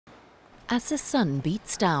As the sun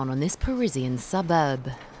beats down on this Parisian suburb,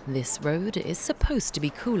 this road is supposed to be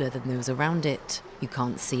cooler than those around it. You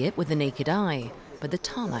can't see it with the naked eye, but the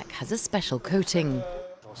tarmac has a special coating.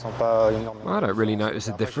 I don't really notice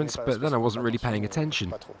a difference, but then I wasn't really paying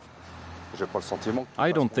attention.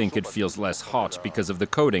 I don't think it feels less hot because of the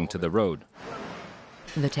coating to the road.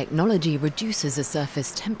 The technology reduces the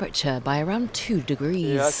surface temperature by around 2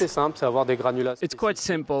 degrees. It's quite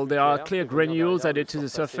simple. There are clear granules added to the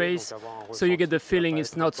surface, so you get the feeling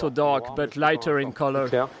it's not so dark, but lighter in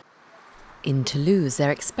color. In Toulouse,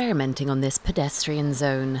 they're experimenting on this pedestrian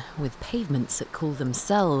zone with pavements that cool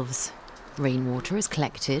themselves. Rainwater is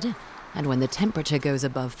collected, and when the temperature goes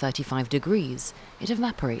above 35 degrees, it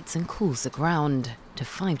evaporates and cools the ground to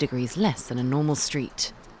 5 degrees less than a normal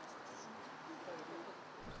street.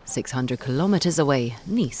 600 kilometres away,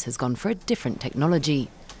 Nice has gone for a different technology,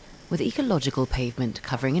 with ecological pavement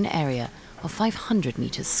covering an area of 500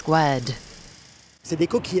 metres squared.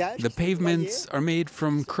 The pavements are made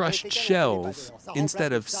from crushed shells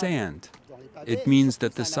instead of sand. It means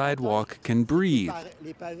that the sidewalk can breathe,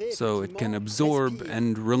 so it can absorb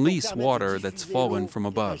and release water that's fallen from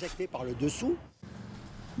above.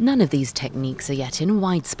 None of these techniques are yet in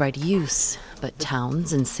widespread use, but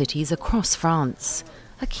towns and cities across France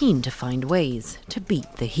are keen to find ways to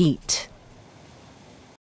beat the heat.